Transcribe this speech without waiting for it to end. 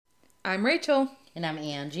I'm Rachel. And I'm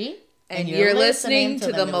Angie. And you're listening to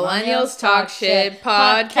the Millennials Talk Shit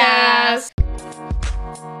podcast.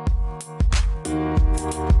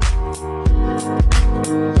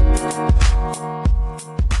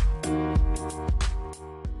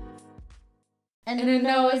 And I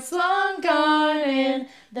know it's long gone and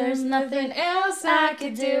there's nothing else I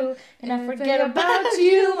could do. And I forget about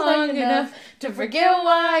you long enough to forget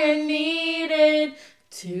why I needed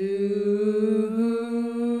to.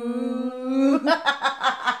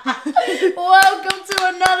 Welcome to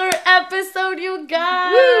another episode, you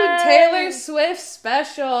guys. Woo, Taylor Swift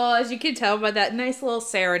special. As you can tell by that nice little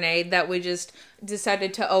serenade that we just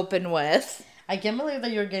decided to open with. I can't believe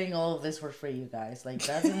that you're getting all of this for free, you guys. Like,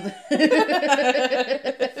 that's...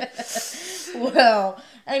 Well,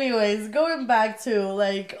 anyways, going back to,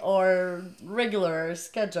 like, our regular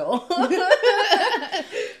schedule.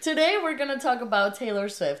 Today, we're going to talk about Taylor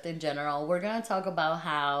Swift in general. We're going to talk about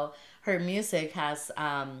how her music has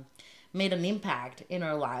made an impact in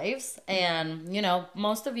our lives. And, you know,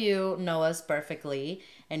 most of you know us perfectly.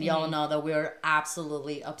 And y'all know that we're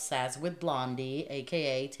absolutely obsessed with Blondie,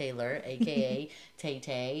 a.k.a. Taylor, a.k.a.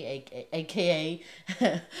 Tay-Tay, a.k.a.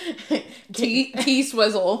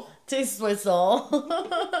 T-Swizzle. T-Swizzle.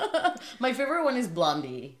 My favorite one is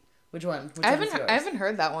Blondie. Which one? I haven't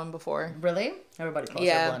heard that one before. Really? Everybody calls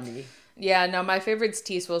her Blondie. Yeah, no, my favorite's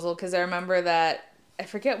T-Swizzle because I remember that, I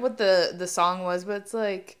forget what the song was, but it's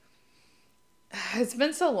like, it's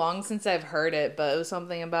been so long since I've heard it, but it was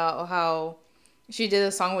something about how she did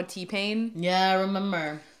a song with T-Pain. Yeah, I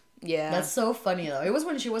remember. Yeah. That's so funny, though. It was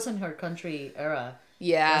when she was in her country era.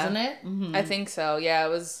 Yeah. Wasn't it? Mm-hmm. I think so. Yeah, it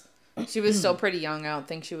was. She was still pretty young. I don't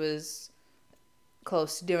think she was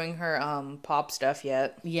close to doing her pop stuff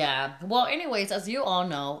yet. Yeah. Well, anyways, as you all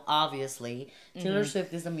know, obviously, Taylor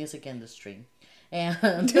Swift is the music industry.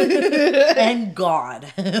 And and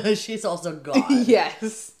God. She's also God.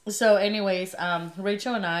 Yes. So anyways,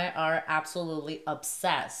 Rachel and I are absolutely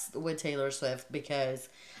obsessed with Taylor Swift because,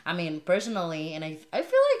 I mean, personally, and I feel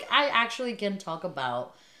like I actually can talk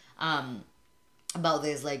about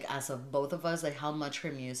this, like, as of both of us, like, how much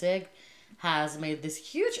her music has made this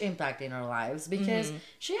huge impact in our lives because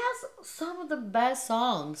she has some of the best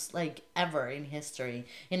songs, like, ever in history.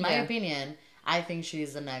 In my opinion, I think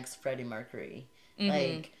she's the next Freddie Mercury.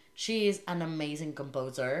 Like, she is an amazing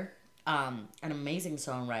composer, an amazing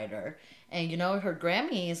songwriter, and, you know, her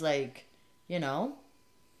Grammy is, like, you know,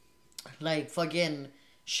 like, fucking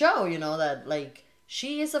show, you know, that, like,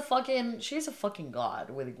 she's a fucking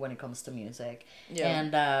god when it comes to music. Yeah.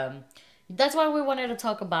 And that's why we wanted to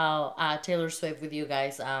talk about Taylor Swift with you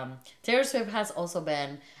guys. Taylor Swift has also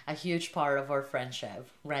been a huge part of our friendship,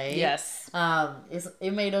 right? Yes.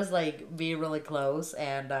 It made us, like, be really close,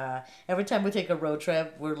 and every time we take a road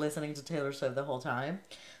trip, we're listening to Taylor Swift the whole time.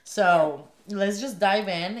 So let's just dive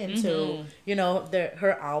into you know,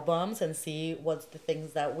 her albums and see what's the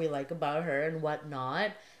things that we like about her and what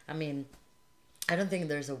not. I mean, I don't think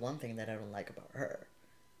there's one thing that I don't like about her.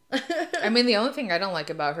 I mean, the only thing I don't like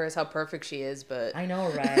about her is how perfect she is, but... I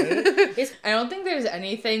know, right? I don't think there's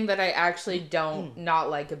anything that I actually don't not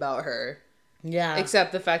like about her. Yeah.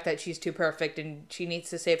 Except the fact that she's too perfect and she needs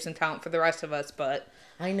to save some talent for the rest of us, but...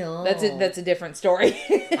 I know. That's a different story.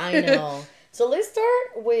 I know. So let's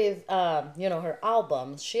start with, you know, her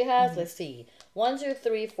albums. She has, let's see, 1, 2,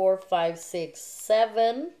 3, 4, 5, 6,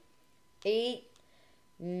 7, 8,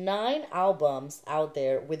 9 albums out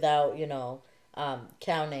there without, you know...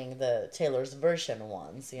 counting the Taylor's version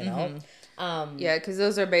ones, you know? Yeah, because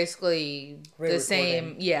those are basically the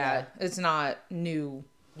same. Yeah, it's not new.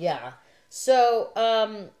 Yeah. So,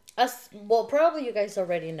 well, probably you guys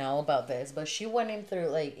already know about this, but she went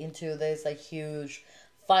into this, like, huge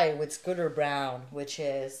fight with Scooter Braun, which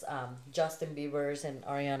is Justin Bieber's and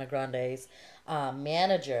Ariana Grande's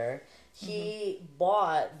manager. He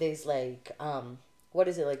bought this, like, what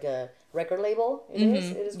is it, like a record label? It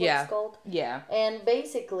is what it's called. Yeah. And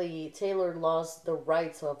basically, Taylor lost the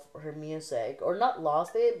rights of her music, or not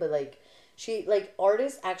lost it, but, like, she, like,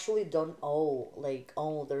 artists actually don't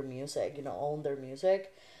own their music, you know, own their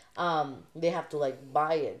music. They have to, like,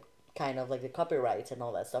 buy it, kind of, like, the copyrights and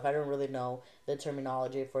all that stuff. I don't really know the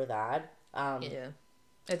terminology for that. Yeah.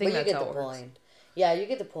 I think that's how it works. Point. Yeah, you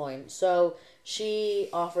get the point. So, she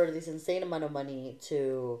offered this insane amount of money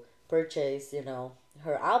to purchase, you know,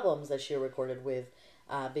 her albums that she recorded with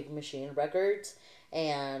Big Machine Records,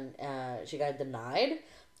 and she got denied.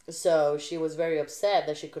 So she was very upset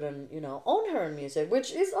that she couldn't, you know, own her music,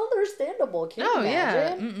 which is understandable. Can you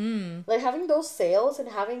imagine? Like, having those sales and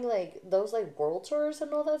having, like, those, like, world tours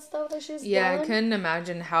and all that stuff that she's done. I couldn't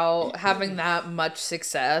imagine how having that much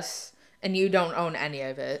success and you don't own any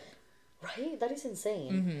of it. Right? That is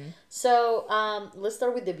insane. So, let's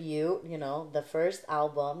start with debut, the first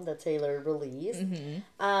album that Taylor released.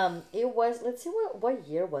 It was, let's see, what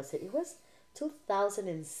year was it? It was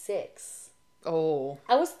 2006. Oh.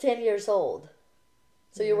 I was 10 years old.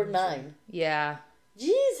 So you were 9. Yeah.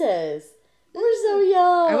 Jesus. We're so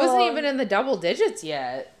young. I wasn't even in the double digits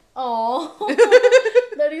yet. Oh,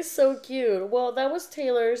 that is so cute. Well, that was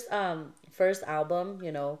Taylor's first album,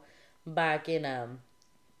 back in the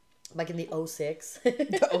 '06.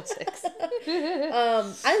 The '06.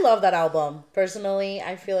 I love that album. Personally,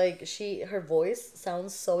 I feel like her voice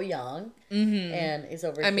sounds so young. And is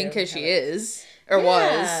over. I mean, because she is or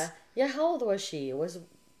was. Yeah. How old was she? How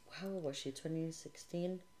old was she?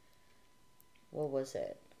 2016. What was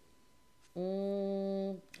it?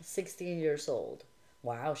 16 years old.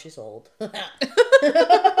 Wow, she's old.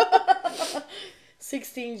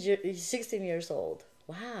 16 years old.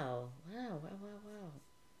 Wow.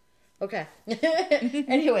 Okay.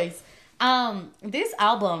 Anyways, this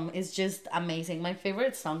album is just amazing. My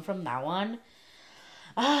favorite song from that one,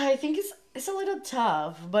 I think it's a little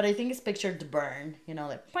tough, but I think it's Picture to Burn.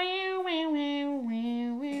 Like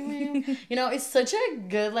it's such a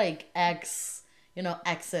good like ex's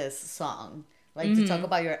song. Like to talk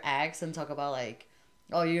about your ex and talk about like,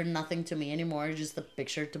 oh, you're nothing to me anymore. You're just a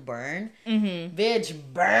picture to burn. Bitch,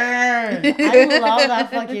 burn. I love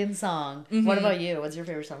that fucking song. What about you? What's your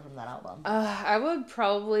favorite song from that album? I would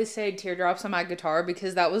probably say Teardrops on My Guitar,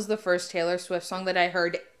 because that was the first Taylor Swift song that I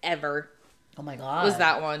heard ever. Oh my God. Was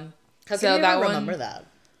that one. How can you even remember that?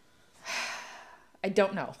 I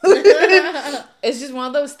don't know. It's just one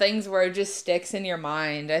of those things where it just sticks in your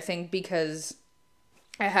mind. I think because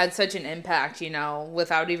it had such an impact,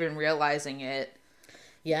 without even realizing it.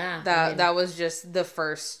 Yeah. That was just the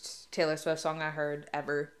first Taylor Swift song I heard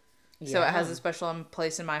ever. Yeah. So it has a special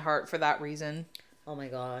place in my heart for that reason. Oh my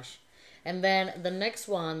gosh. And then the next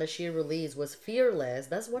one that she released was Fearless.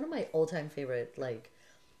 That's one of my all-time favorite,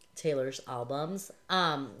 Taylor's albums.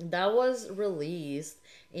 That was released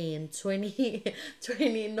in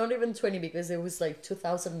 2020, not even 20 because it was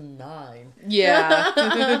 2009.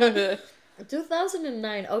 Yeah.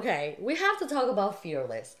 2009. Okay, we have to talk about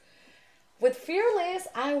Fearless. With Fearless,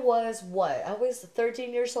 I was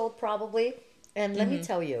 13 years old probably. And let me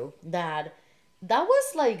tell you that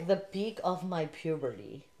was the peak of my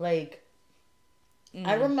puberty.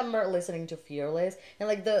 I remember listening to Fearless and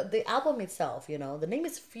the album itself, the name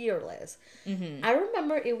is Fearless. I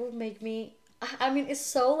remember it would make me, it's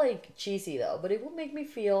so cheesy though, but it would make me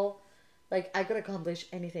feel like I could accomplish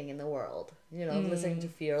anything in the world, listening to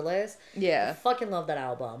Fearless. Yeah. I fucking love that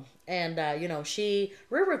album. And, she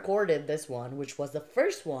re-recorded this one, which was the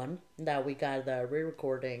first one that we got the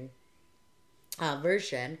re-recording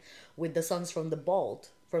version with the songs from the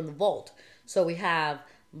vault. So we have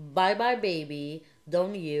Bye Bye Baby,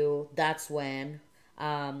 Don't You, That's When,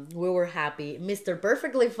 We Were Happy, Mr.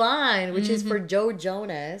 Perfectly Fine, which is for Joe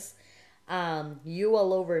Jonas, You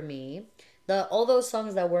All Over Me. All those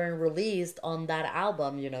songs that weren't released on that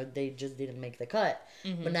album, they just didn't make the cut.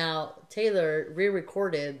 But now Taylor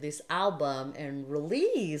re-recorded this album and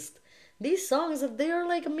released these songs that they're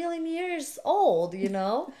a million years old,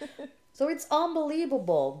 So it's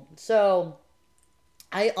unbelievable. So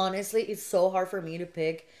I honestly, it's so hard for me to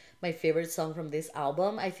pick my favorite song from this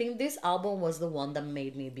album. I think this album was the one that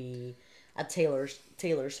made me be a Taylor's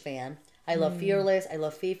fan. I love Fearless. I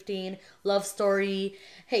love 15. Love Story.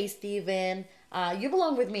 Hey Steven. You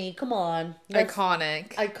Belong With Me. Come on. That's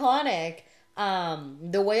iconic.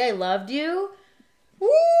 The Way I Loved You.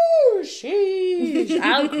 Woo! Sheesh.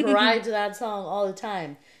 I'll cry to that song all the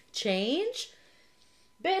time. Change.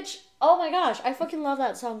 Bitch. Oh my gosh. I fucking love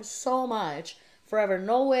that song so much. Forever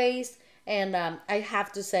No Waste. And I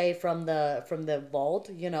have to say from the vault,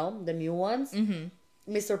 the new ones.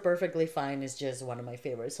 Mr. Perfectly Fine is just one of my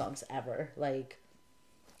favorite songs ever.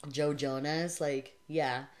 Joe Jonas,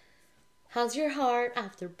 yeah. How's your heart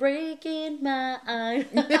after breaking mine?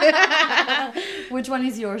 Which one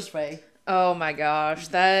is yours, Ray? Oh my gosh.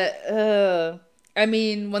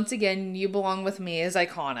 Once again, You Belong With Me is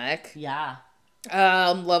iconic. Yeah.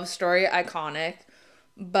 Love Story, iconic.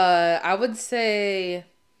 But I would say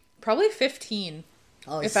probably 15.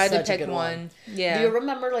 Oh, if I had to pick one. Yeah. Do you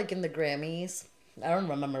remember in the Grammys? I don't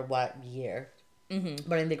remember what year.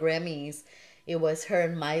 But in the Grammys, it was her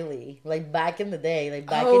and Miley. Back in the day,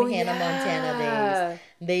 back in Hannah Montana days,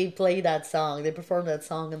 they played that song. They performed that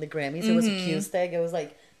song in the Grammys. It was acoustic. It was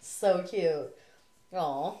so cute.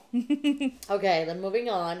 Aw. Okay, then moving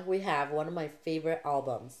on, we have one of my favorite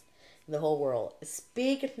albums in the whole world.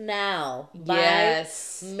 Speak Now by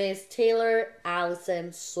Miss Taylor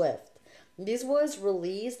Allison Swift. This was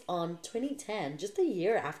released on 2010, just a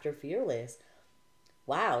year after Fearless.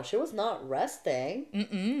 Wow, she was not resting.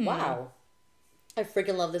 Mm-mm. Wow. I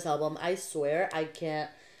freaking love this album. I swear I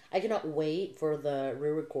cannot wait for the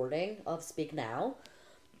re-recording of Speak Now.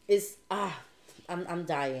 I'm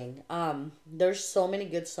dying. There's so many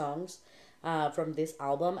good songs from this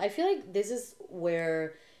album. I feel like this is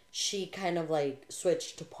where she kind of like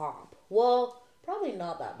switched to pop. Well, probably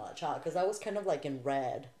not that much, huh? Because I was kind of like in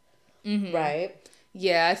Red, right?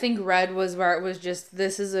 Yeah, I think Red was where it was just,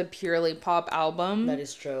 this is a purely pop album. That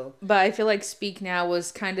is true. But I feel like Speak Now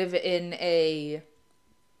was kind of in a...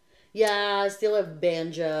 Yeah, still a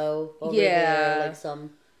banjo over there, like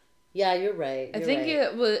some... Yeah, you're right. I think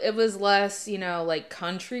it was less, like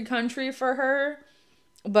country for her,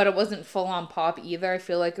 but it wasn't full on pop either. I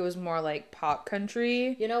feel like it was more like pop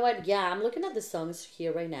country. You know what? Yeah, I'm looking at the songs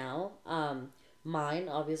here right now. Mine,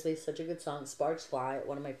 obviously, such a good song. Sparks Fly,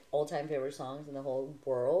 one of my all-time favorite songs in the whole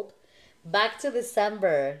world. Back to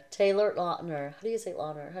December, Taylor Lautner. How do you say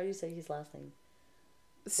Lautner? How do you say his last name?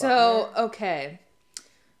 So, okay.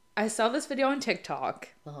 I saw this video on TikTok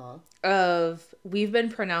of we've been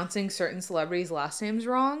pronouncing certain celebrities' last names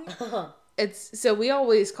wrong. So we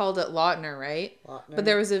always called it Lautner, right? Lautner. But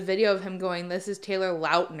there was a video of him going, "This is Taylor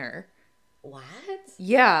Lautner." What?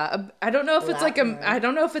 Yeah, I don't know if it's Lautner. I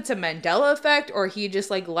don't know if it's a Mandela effect or he just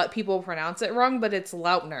like let people pronounce it wrong, but it's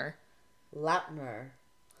Lautner. Lautner.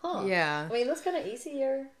 Huh. Yeah. I mean, that's kind of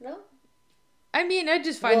easier, no? I mean, I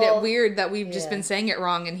just find it weird that we've just been saying it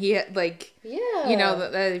wrong, and he like,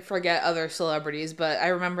 that I forget other celebrities, but I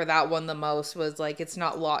remember that one the most was like, it's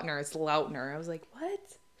not Lautner, it's Lautner. I was like, what?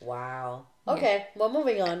 Wow. Okay, well,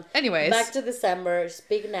 moving on. Anyways. Back to December.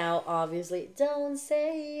 Speak Now, obviously. Don't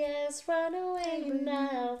say yes, run away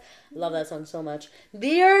now. Love that song so much.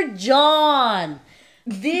 Dear John.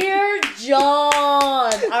 Dear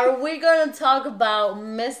John. Are we going to talk about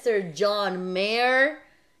Mr. John Mayer?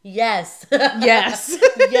 Yes. Yes.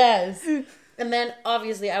 Yes. And then,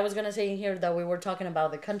 obviously, I was going to say in here that we were talking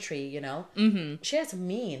about the country, Mm-hmm. She has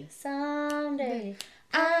Mean. Someday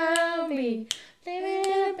I'll be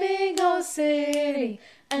living in a big old city,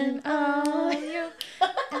 and all you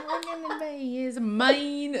is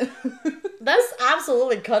mine. That's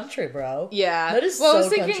absolutely country, bro. Yeah. That is well, so I was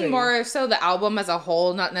thinking country. more so the album as a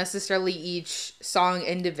whole, not necessarily each song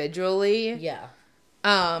individually. Yeah.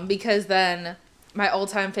 Because then my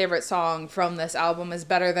all-time favorite song from this album is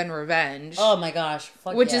Better Than Revenge. Oh my gosh.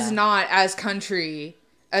 Fuck which yeah. is not as country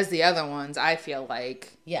as the other ones, I feel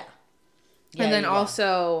like. Yeah. And then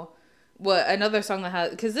also, what another song that has,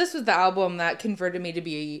 because this was the album that converted me to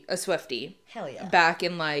be a Swiftie. Hell yeah. Back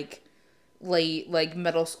in like late like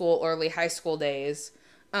middle school, early high school days,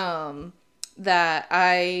 that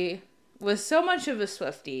I was so much of a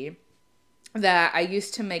Swiftie that I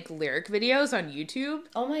used to make lyric videos on YouTube.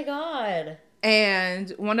 Oh my god. And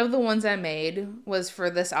one of the ones I made was for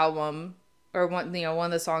this album, or one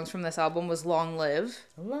of the songs from this album was Long Live.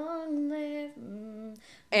 Long live.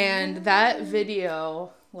 And that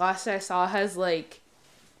video, last I saw, has like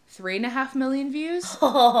 3.5 million views.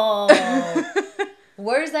 Oh.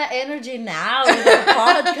 Where's that energy now in the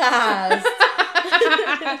podcast?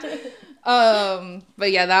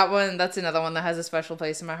 But yeah, that's another one that has a special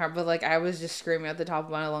place in my heart. But like, I was just screaming at the top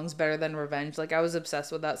of my lungs, Better Than Revenge. Like, I was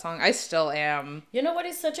obsessed with that song. I still am. You know what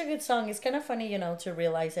is such a good song? It's kind of funny, to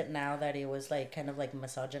realize it now that it was like kind of like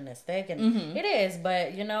misogynistic, and it is.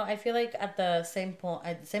 But I feel like at the same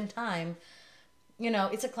time,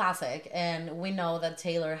 it's a classic, and we know that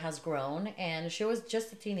Taylor has grown, and she was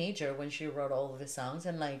just a teenager when she wrote all of the songs,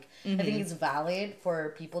 and like I think it's valid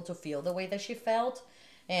for people to feel the way that she felt.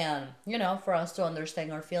 And, for us to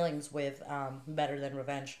understand our feelings with Better Than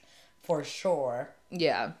Revenge, for sure.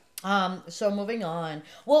 Yeah. So moving on.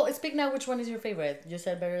 Well, speak now, which one is your favorite? You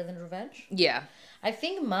said Better Than Revenge? Yeah. I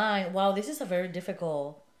think mine, wow, this is a very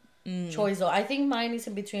difficult choice, though. I think mine is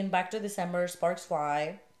in between Back to December, Sparks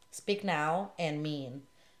Fly, Speak Now, and Mean.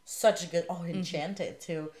 Such a good, Enchanted,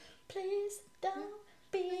 too. Please don't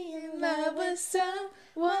be in love with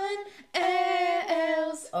someone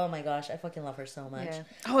else. Oh my gosh, I fucking love her so much. Yeah.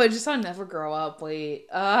 Oh, I just saw Never Grow Up. Wait.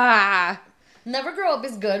 Never Grow Up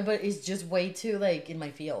is good, but it's just way too like in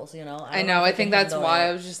my feels, I know. I think that's why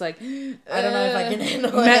I was just like, I don't know if I can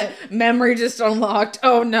handle it. Memory just unlocked.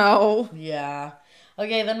 Oh no. Yeah.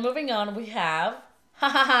 Okay, then moving on, we have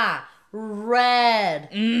Red.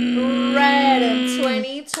 Red in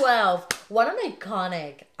 2012. What an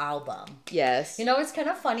iconic album. Yes. It's kind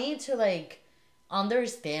of funny to like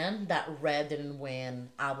understand that Red didn't win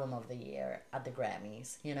Album of the Year at the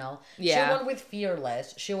Grammys, you know? Yeah. She won with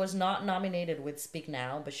Fearless. She was not nominated with Speak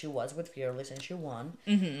Now, but she was with Fearless and she won.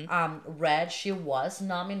 Red, she was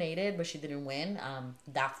nominated, but she didn't win.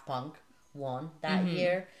 Daft Punk won that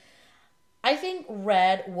year. I think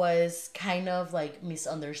Red was kind of like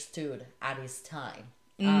misunderstood at his time.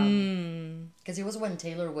 Because it was when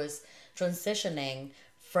Taylor was transitioning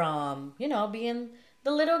from, you know, being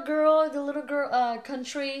the little girl,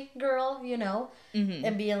 country girl, you know,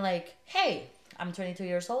 and being like, hey, I'm 22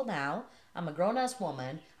 years old now. I'm a grown ass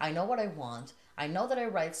woman. I know what I want. I know that I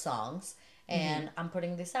write songs and I'm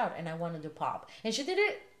putting this out and I want to do pop. And she did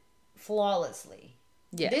it flawlessly.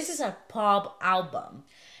 Yes. This is a pop album.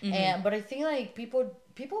 But I think like people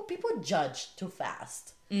judge too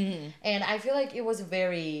fast. And I feel like it was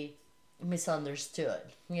very misunderstood,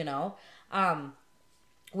 you know?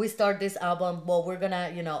 We start this album, well, we're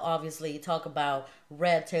gonna, you know, obviously talk about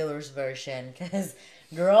Red Taylor's version, because,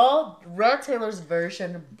 girl, Red Taylor's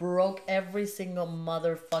version broke every single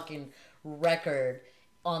motherfucking record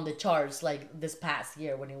on the charts, like, this past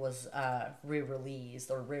year when it was re-released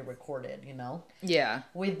or re-recorded, you know? Yeah.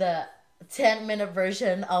 With the 10-minute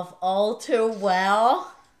version of All Too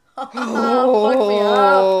Well. Fuck me up.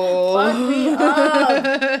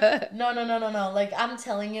 No. Like, I'm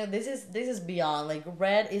telling you, this is beyond. Like,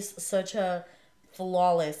 Red is such a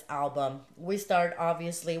flawless album. We start,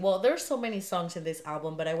 obviously, well, there's so many songs in this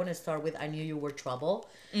album, but I want to start with I Knew You Were Trouble.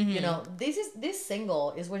 You know, this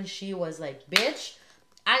single is when she was like, bitch,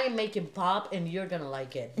 I am making pop and you're gonna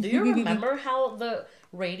like it. Do you remember how the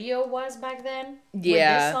radio was back then? Yeah.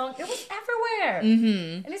 With this song, it was everywhere.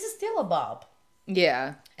 And it's still a bop.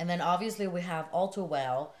 Yeah. And then obviously we have All Too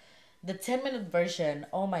Well. The 10-minute version,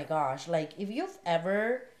 oh my gosh. Like, if you've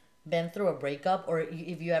ever been through a breakup or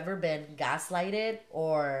if you ever been gaslighted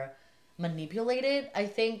or manipulated, I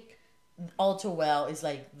think All Too Well is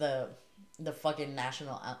like the fucking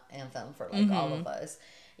national anthem for like all of us.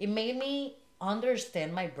 It made me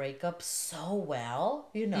understand my breakup so well,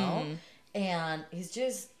 you know? And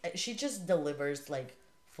she just delivers like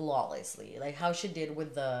flawlessly. Like how she did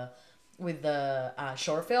with the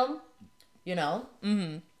short film, you know,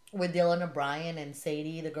 with Dylan O'Brien and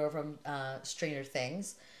Sadie, the girl from Stranger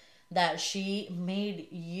Things, that she made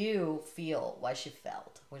you feel what she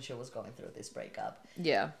felt when she was going through this breakup.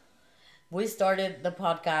 Yeah. We started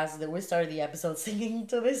the episode singing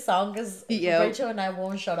to this song because Rachel and I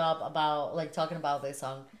won't shut up about like talking about this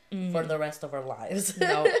song for the rest of our lives.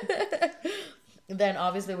 No. Then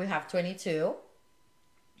obviously we have 22.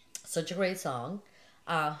 Such a great song.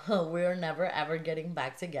 We're Never Ever Getting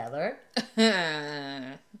Back Together.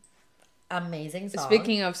 Amazing song.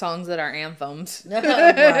 Speaking of songs that are anthems.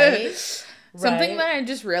 Right. Something that I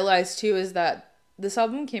just realized too is that this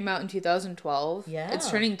album came out in 2012. Yeah. It's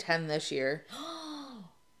turning 10 this year.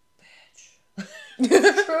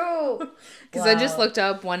 Bitch. True. Because I just looked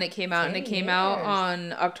up when it came out, and it 10 came out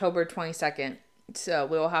on October 22nd. So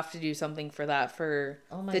we will have to do something for that for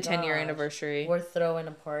the 10-year anniversary. We're throwing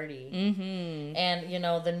a party. And you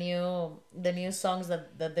know the new songs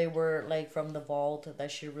that they were like from the vault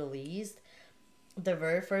that she released. The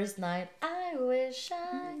very first night, I wish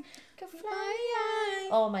I could fly.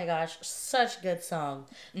 Oh my gosh, such good song.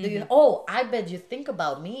 I Bet You Think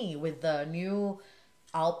About Me with the new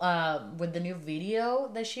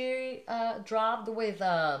video that she dropped with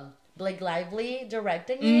Blake Lively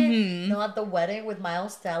directing it. No, at the wedding with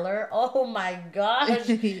Miles Teller. Oh my gosh.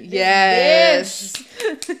 Yes.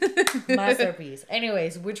 Bitch. Masterpiece.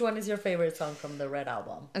 Anyways, which one is your favorite song from the Red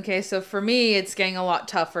album? Okay, so for me, it's getting a lot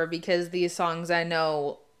tougher because these songs I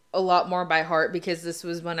know a lot more by heart because this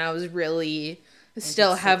was when I was really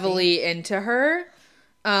still heavily into her.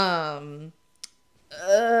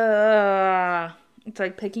 It's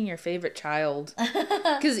like picking your favorite child.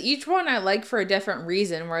 Because each one I like for a different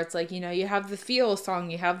reason, where it's like, you know, you have the feel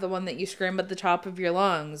song, you have the one that you scream at the top of your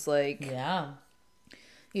lungs, like... Yeah.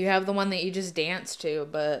 You have the one that you just dance to,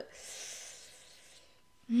 but...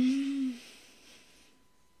 I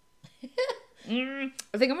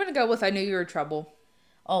think I'm going to go with I Knew You Were Trouble.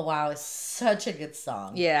 Oh, wow. It's such a good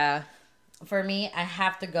song. Yeah. For me, I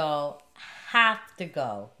have to go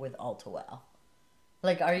with All Too Well.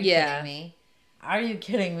 Like, are you kidding me? Are you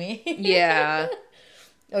kidding me? Yeah.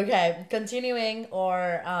 Okay, continuing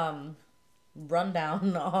our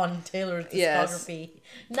rundown on Taylor's discography.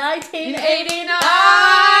 1989!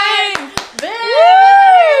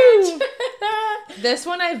 Bitch! This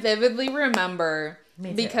one I vividly remember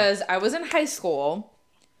because I was in high school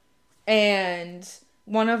and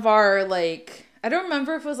one of our, like, I don't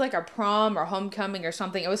remember if it was like a prom or homecoming or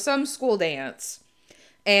something. It was some school dance.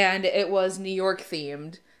 and it was New York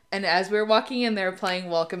themed. And as we were walking in there playing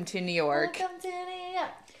Welcome to New York. Welcome to New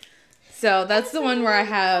York. So that's the one where I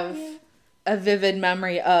have a vivid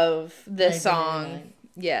memory of this song.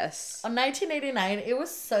 Yes. On 1989, it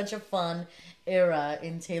was such a fun era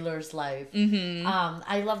in Taylor's life.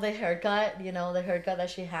 I love the haircut, the haircut that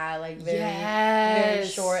she had, like very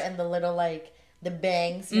short, and the little like the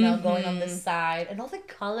bangs, going on the side, and all the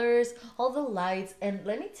colors, all the lights. And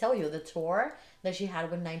let me tell you, the tour that she had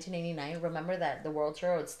with 1989, remember that the world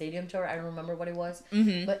tour or stadium tour, I don't remember what it was,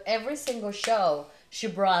 but every single show she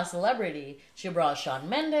brought a celebrity. She brought Shawn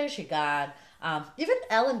Mendes, she got even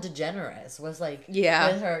Ellen DeGeneres was like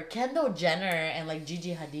with her, Kendall Jenner, and like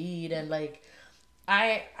Gigi Hadid, and like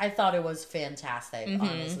I thought it was fantastic,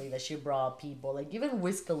 honestly, that she brought people like even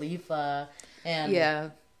Wiz Khalifa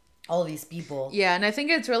and all these people. Yeah, and I think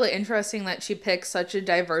it's really interesting that she picks such a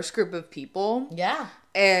diverse group of people. Yeah.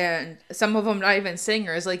 And some of them not even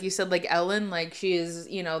singers. Like you said, like Ellen, like she is,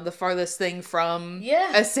 the farthest thing from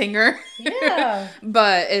a singer. Yeah.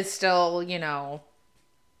 But is still,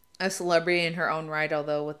 a celebrity in her own right,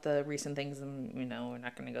 although with the recent things, we're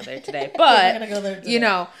not going to go there today. But, gonna go there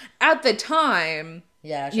today. At the time, she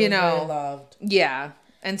was very loved. Yeah.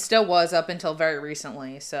 And still was up until very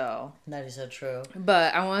recently, so. That is so true.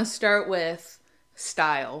 But I want to start with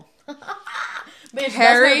style. Bitch,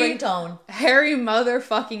 Harry, that's my ringtone. Harry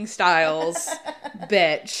motherfucking Styles,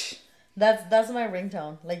 bitch. That's my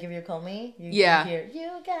ringtone. Like if you call me, you can hear,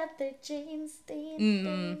 you got the jeans,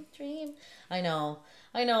 dream. I know,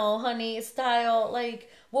 honey, style.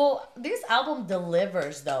 Like, well, this album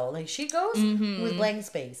delivers though. Like she goes with blank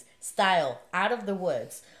space, style, out of the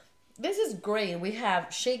woods. This is great. We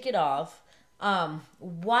have Shake It Off,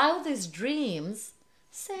 Wildest Dreams,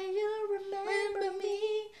 Say You Remember Me.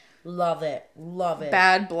 Love it.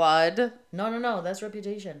 Bad Blood. No, that's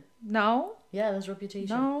Reputation. No? Yeah, that's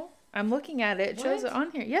Reputation. No, I'm looking at it. It shows it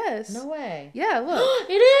on here. Yes. No way. Yeah, look.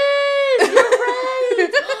 It is! You're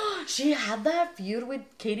right! She had that feud with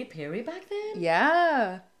Katy Perry back then?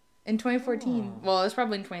 Yeah. In 2014. Oh. Well, it's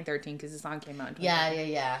probably in 2013 because the song came out in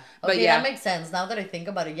 2013. Yeah. Okay, that makes sense. Now that I think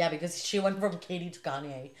about it, because she went from Katy to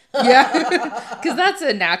Kanye. Yeah. Because that's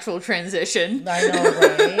a natural transition.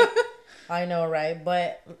 I know, right?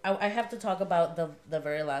 But I have to talk about the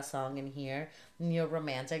very last song in here. Neo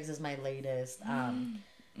Romantics is my latest. How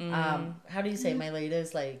do you say my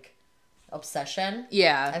latest, like, obsession?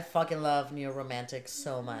 Yeah. I fucking love Neo Romantics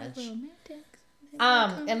so much.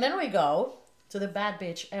 And then we go to the bad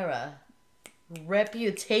bitch era.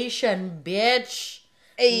 Reputation, bitch.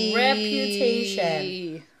 Ay.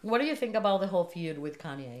 Reputation. What do you think about the whole feud with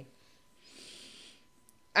Kanye?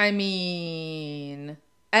 I mean,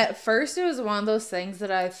 at first it was one of those things that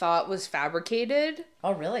I thought was fabricated.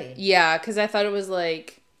 Oh, really? Yeah, because I thought it was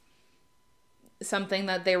like something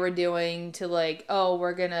that they were doing to like, oh,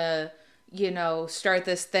 we're gonna, start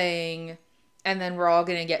this thing and then we're all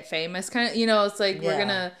gonna get famous. Kind of, it's like we're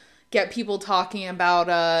gonna get people talking about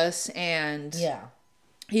us and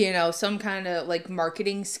some kind of like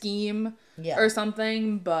marketing scheme or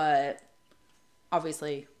something, but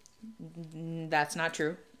obviously that's not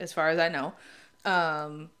true as far as I know.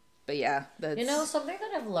 But yeah, that's something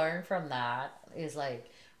that I've learned from that is like,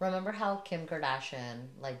 remember how Kim Kardashian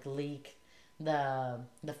like leaked the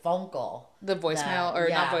phone call, the voicemail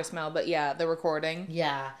not voicemail, but the recording.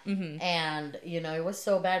 And it was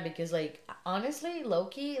so bad because like honestly,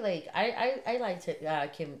 low-key, like I liked it,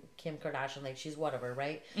 Kim Kardashian, like she's whatever,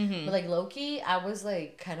 right? But like low-key, I was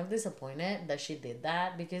like kind of disappointed that she did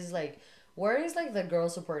that because like where is like the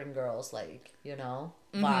girls supporting girls, like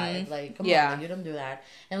vibe, like come on, you don't do that.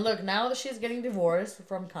 And look, now that she's getting divorced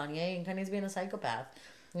from Kanye and Kanye's being a psychopath.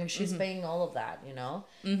 And she's paying all of that,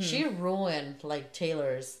 She ruined, like,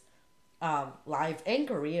 Taylor's life and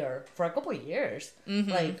career for a couple of years.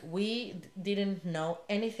 Like, we didn't know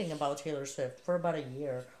anything about Taylor Swift for about a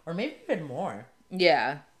year. Or maybe even more.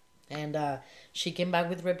 Yeah. And she came back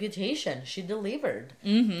with Reputation. She delivered.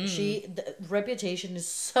 Reputation is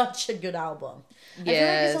such a good album.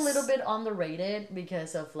 Yes. I feel like it's a little bit underrated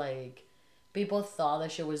because of, like, people thought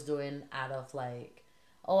that she was doing out of, like,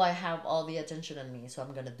 oh, I have all the attention on me, so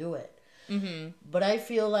I'm gonna do it. But I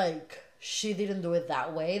feel like she didn't do it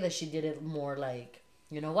that way, that she did it more like,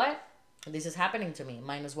 you know what? This is happening to me.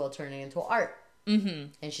 Might as well turn it into art.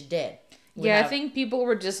 And she did. I think people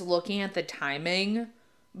were just looking at the timing,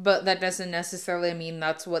 but that doesn't necessarily mean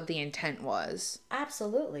that's what the intent was.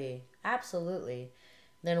 Absolutely.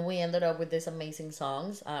 Then we ended up with these amazing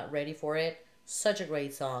songs. Ready for It. Such a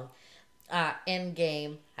great song.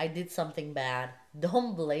 Endgame, I Did Something Bad,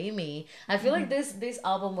 Don't Blame Me. I feel like this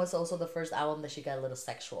album was also the first album that she got a little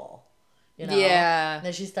sexual, you know? Yeah.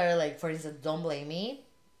 Then she started, like, for instance, Don't Blame Me.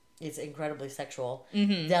 It's incredibly sexual.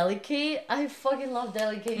 Mm-hmm. Delicate, I fucking love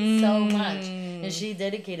Delicate so much. And she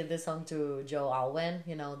dedicated this song to Joe Alwyn,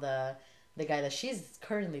 you know, the guy that she's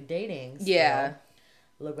currently dating still. Yeah.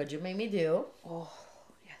 Look What You Made Me Do. Oh,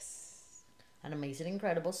 yes. An amazing,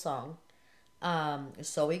 incredible song.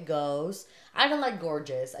 So It Goes. I don't like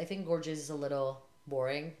Gorgeous. I think Gorgeous is a little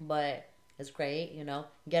boring, but it's great, you know.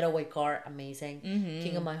 Getaway Car, amazing. Mm-hmm.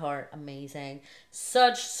 King of My Heart, amazing.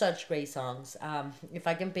 Such great songs. If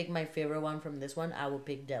I can pick my favorite one from this one, I will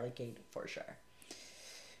pick Delicate for sure.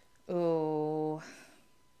 Oh.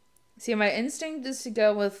 See, my instinct is to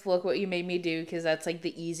go with Look What You Made Me Do, because that's like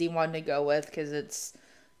the easy one to go with, because it's,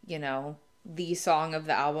 you know, the song of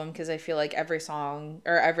the album, because I feel like every song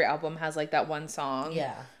or every album has like that one song.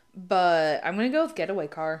 Yeah. But I'm going to go with Getaway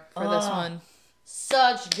Car for this one.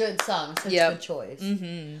 Such good song. Such Yep. good choice.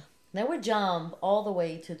 Mm-hmm. Then we jump all the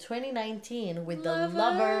way to 2019 with the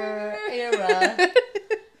Lover era.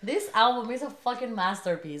 This album is a fucking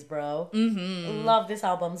masterpiece, bro. Mm-hmm. Love this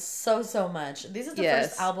album so much. This is the Yes.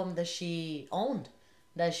 first album that she owned.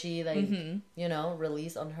 That she, like, you know,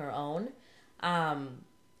 released on her own.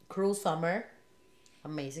 Cruel Summer.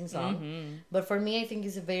 Amazing song. Mm-hmm. But for me, I think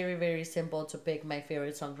it's very, very simple to pick my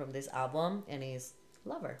favorite song from this album. And it's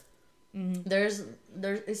Lover. Mm-hmm.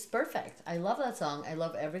 It's perfect. I love that song. I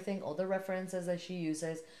love everything, all the references that she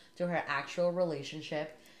uses to her actual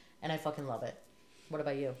relationship, and I fucking love it. What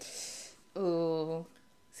about you? Ooh.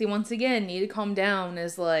 See, once again, Need to Calm Down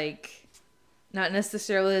is like not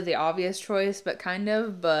necessarily the obvious choice, but kind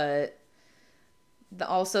of, but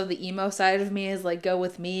also the emo side of me is like Go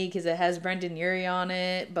With Me because it has Brendan Urie on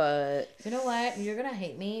it, but You know what? You're gonna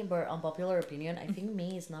hate me, but unpopular opinion, I think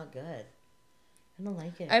Me is not good. I don't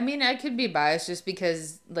like it. I mean, I could be biased just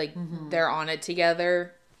because like they're on it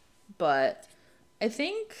together, but I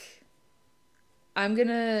think I'm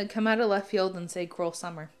gonna come out of left field and say Cruel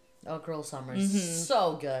Summer. Oh, Cruel Summer is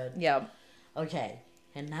so good. Yeah. Okay,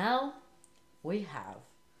 and now we have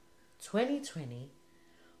 2020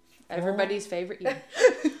 Everybody's favorite year.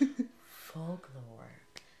 Folklore.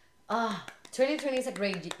 2020 is a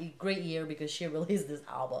great year because she released this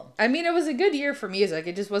album. I mean, it was a good year for music.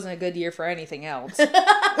 It just wasn't a good year for anything else.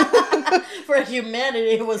 For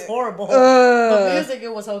humanity, it was horrible. But music,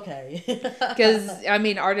 it was okay. Because, I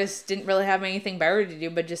mean, artists didn't really have anything better to do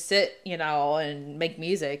but just sit, you know, and make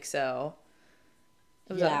music, so.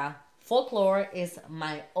 Yeah. Folklore is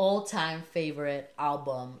my all-time favorite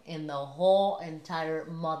album in the whole entire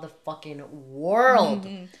motherfucking world.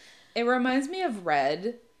 Mm-hmm. It reminds me of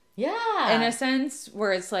Red. Yeah. In a sense,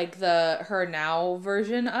 where it's like the Her Now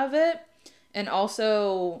version of it. And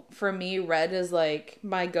also, for me, Red is like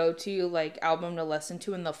my go-to like album to listen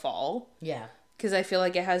to in the fall. Yeah. Because I feel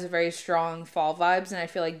like it has very strong fall vibes, and I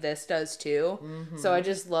feel like this does too. Mm-hmm. So I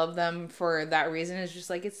just love them for that reason. It's just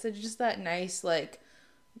like, it's just that nice, like,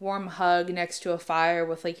 warm hug next to a fire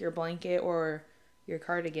with like your blanket or your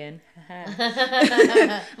cardigan.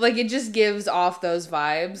 Like, it just gives off those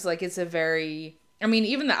vibes. Like, it's a very... I mean,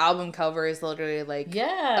 even the album cover is literally like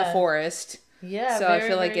a forest. Yeah. So very, I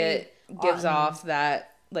feel like it gives autumn. off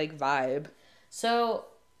that like vibe. So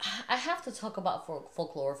I have to talk about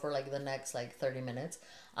folklore for like the next like 30 minutes.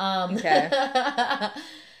 Okay.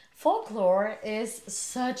 Folklore is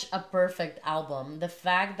such a perfect album. The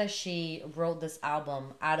fact that she wrote this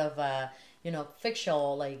album out of a, you know,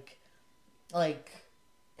 fictional like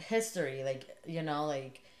history, like, you know,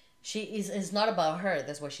 like she is, it's not about her,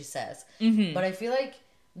 that's what she says. Mm-hmm. But I feel like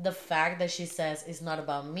the fact that she says it's not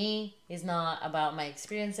about me, it's not about my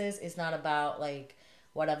experiences, it's not about like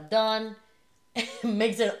what I've done,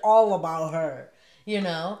 makes it all about her, you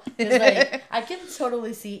know? It's like I can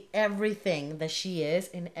totally see everything that she is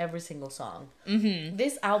in every single song. Mm-hmm.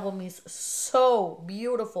 This album is so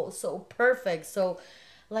beautiful, so perfect, so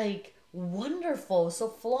like wonderful, so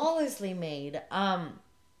flawlessly made.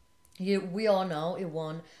 We all know it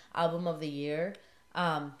won Album of the Year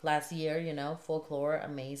last year, you know, Folklore,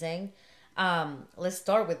 amazing. Let's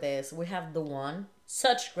start with this. We have The One,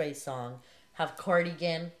 such great song. Have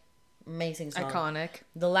Cardigan, amazing song. Iconic.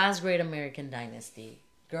 The Last Great American Dynasty.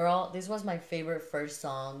 Girl, this was my favorite first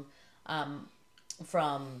song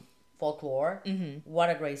from Folklore. Mm-hmm. What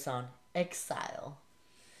a great song. Exile.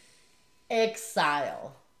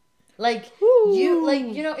 Like, Ooh.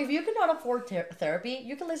 you know, if you cannot afford therapy,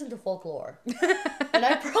 you can listen to Folklore. And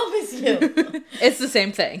I promise you. It's the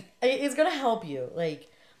same thing. It's gonna help you. Like,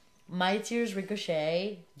 My Tears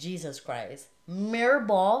Ricochet, Jesus Christ.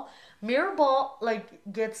 Mirrorball,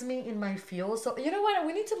 like, gets me in my feels. So, you know what?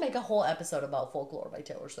 We need to make a whole episode about Folklore by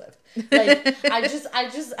Taylor Swift. Like, I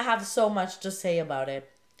just have so much to say about it.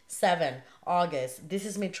 7. August. This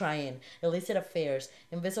Is Me Trying. Illicit Affairs.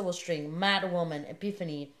 Invisible String. Mad Woman.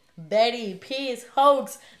 Epiphany. Betty, Peace,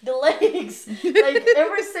 Hoax, The Lakes. Like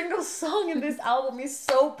every single song in this album is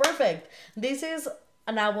so perfect. This is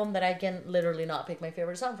an album that I can literally not pick my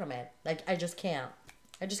favorite song from it. Like I just can't.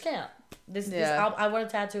 I just can't. This album, I want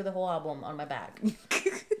to tattoo the whole album on my back.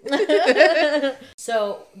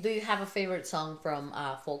 So, do you have a favorite song from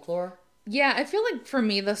Folklore? Yeah, I feel like for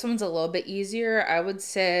me this one's a little bit easier. I would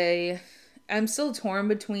say I'm still torn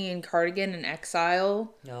between Cardigan and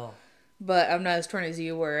Exile. No. But I'm not as torn as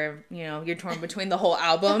you were, you know, you're torn between the whole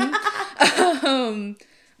album.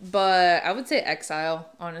 But I would say Exile,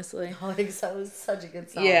 honestly. Oh, Exile is such a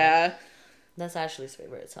good song. Yeah. That's Ashley's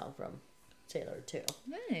favorite song from Taylor, too.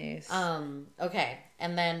 Nice. Okay,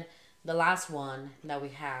 and then the last one that we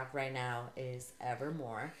have right now is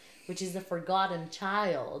Evermore, which is The Forgotten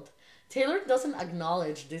Child. Taylor doesn't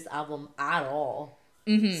acknowledge this album at all.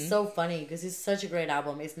 Mm-hmm. So funny, because it's such a great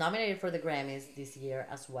album. It's nominated for the Grammys this year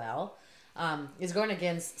as well. It's going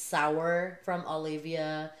against Sour from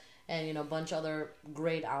Olivia and, you know, a bunch of other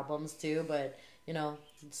great albums too. But, you know,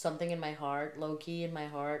 something in my heart, low-key in my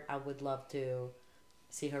heart, I would love to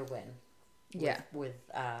see her win. With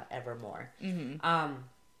Evermore. Mm-hmm.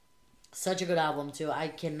 Such a good album too. I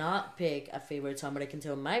cannot pick a favorite song, but I can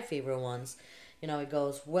tell my favorite ones. You know, it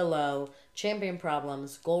goes Willow, Champion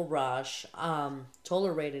Problems, Gold Rush,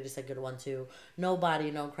 Tolerated is a good one too.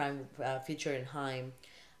 Nobody, No Crime, featuring Haim.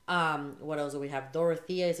 What else do we have?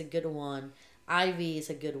 Dorothea is a good one. Ivy is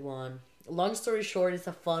a good one. Long Story Short is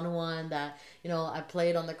a fun one that, you know, I play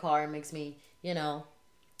it on the car. It makes me, you know,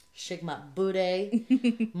 shake my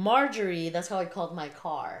booty. Marjorie, that's how I called my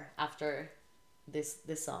car after this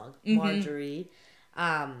song. Mm-hmm. Marjorie.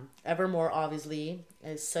 Evermore, obviously,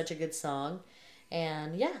 is such a good song.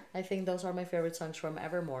 And yeah, I think those are my favorite songs from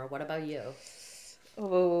Evermore. What about you?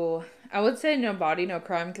 Oh, I would say No Body, No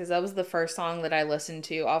Crime, because that was the first song that I listened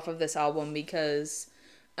to off of this album because,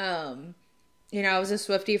 you know, I was a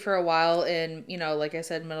Swiftie for a while in, you know, like I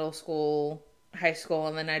said, middle school, high school,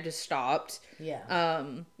 and then I just stopped. Yeah.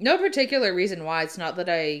 No particular reason why. It's not that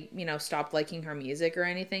I, you know, stopped liking her music or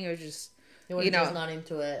anything. It was just, you were just not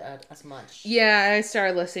into it as much. Yeah, I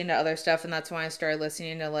started listening to other stuff, and that's why I started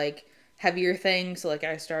listening to, like, heavier things. So, like,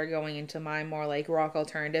 I started going into my more, like, rock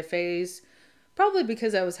alternative phase. Probably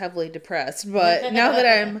because I was heavily depressed. But now that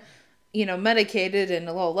I'm, you know, medicated and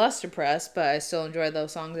a little less depressed, but I still enjoy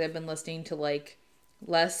those songs. I've been listening to, like,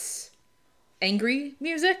 less angry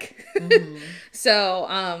music. Mm-hmm.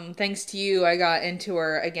 So, thanks to you, I got into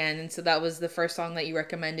her again. And so that was the first song that you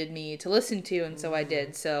recommended me to listen to. And so I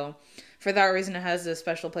did. So for that reason, it has a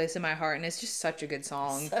special place in my heart. And it's just such a good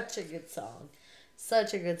song. Such a good song.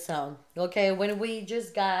 Such a good song. Okay, when we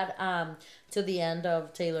just got to the end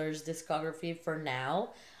of Taylor's discography for now,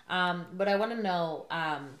 but I want to know,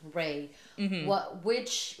 Ray, mm-hmm.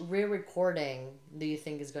 which re-recording do you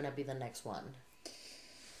think is going to be the next one?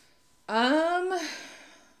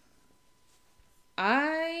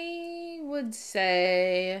 I would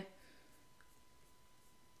say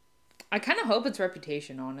I kind of hope it's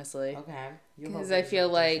Reputation, honestly. Okay. Because I feel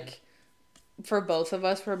like for both of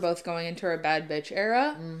us, we're both going into our bad bitch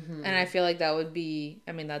era. Mm-hmm. And I feel like that would be,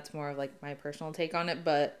 I mean, that's more of like my personal take on it.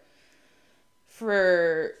 But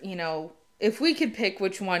for, you know, if we could pick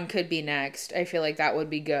which one could be next, I feel like that would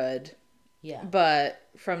be good. Yeah. But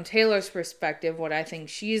from Taylor's perspective, what I think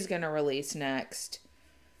she's going to release next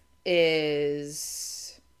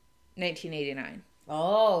is 1989.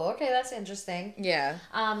 Oh, okay, that's interesting. Yeah.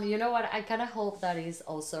 You know what? I kind of hope that is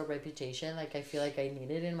also Reputation. Like, I feel like I need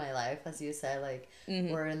it in my life, as you said. Like,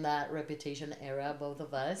 mm-hmm. we're in that Reputation era, both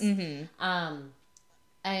of us. Mm-hmm.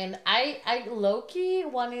 And I low-key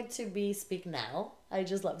wanted to be Speak Now. I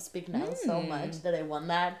just love Speak Now so much that I want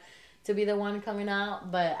that to be the one coming out.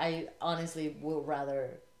 But I honestly would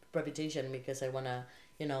rather Reputation because I want to,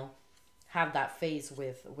 you know, have that phase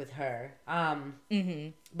with her. Mm-hmm.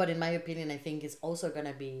 But in my opinion, I think it's also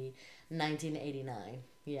gonna be 1989.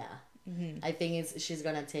 Yeah, mm-hmm. I think she's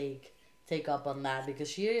gonna take up on that because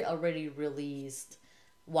she already released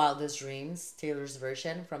Wildest Dreams, Taylor's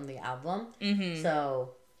version from the album. Mm-hmm.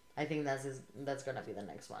 So I think that's gonna be the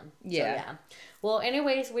next one. Yeah. So, yeah. Well,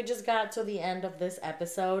 anyways, we just got to the end of this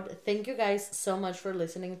episode. Thank you guys so much for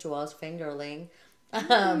listening to us fangirling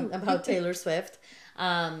about Taylor Swift.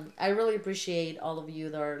 I really appreciate all of you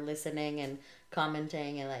that are listening and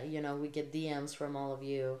commenting, and you know, we get DMs from all of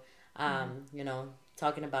you, you know,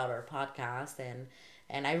 talking about our podcast,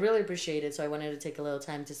 and I really appreciate it. So I wanted to take a little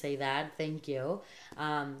time to say that. Thank you.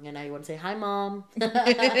 And I want to say hi, Mom.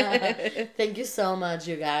 Thank you so much,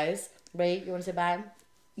 you guys. Ray, you want to say bye?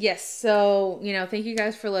 Yes, so, thank you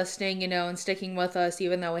guys for listening, and sticking with us,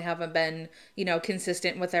 even though we haven't been,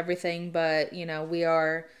 consistent with everything. But, we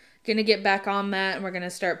are going to get back on that, and we're going to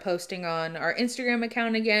start posting on our Instagram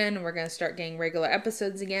account again. And we're going to start getting regular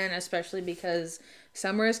episodes again, especially because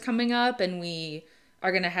summer is coming up and we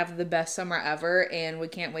are going to have the best summer ever. And we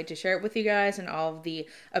can't wait to share it with you guys and all of the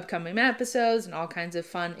upcoming episodes and all kinds of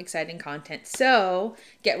fun, exciting content. So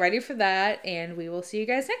get ready for that, and we will see you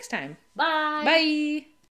guys next time. Bye. Bye.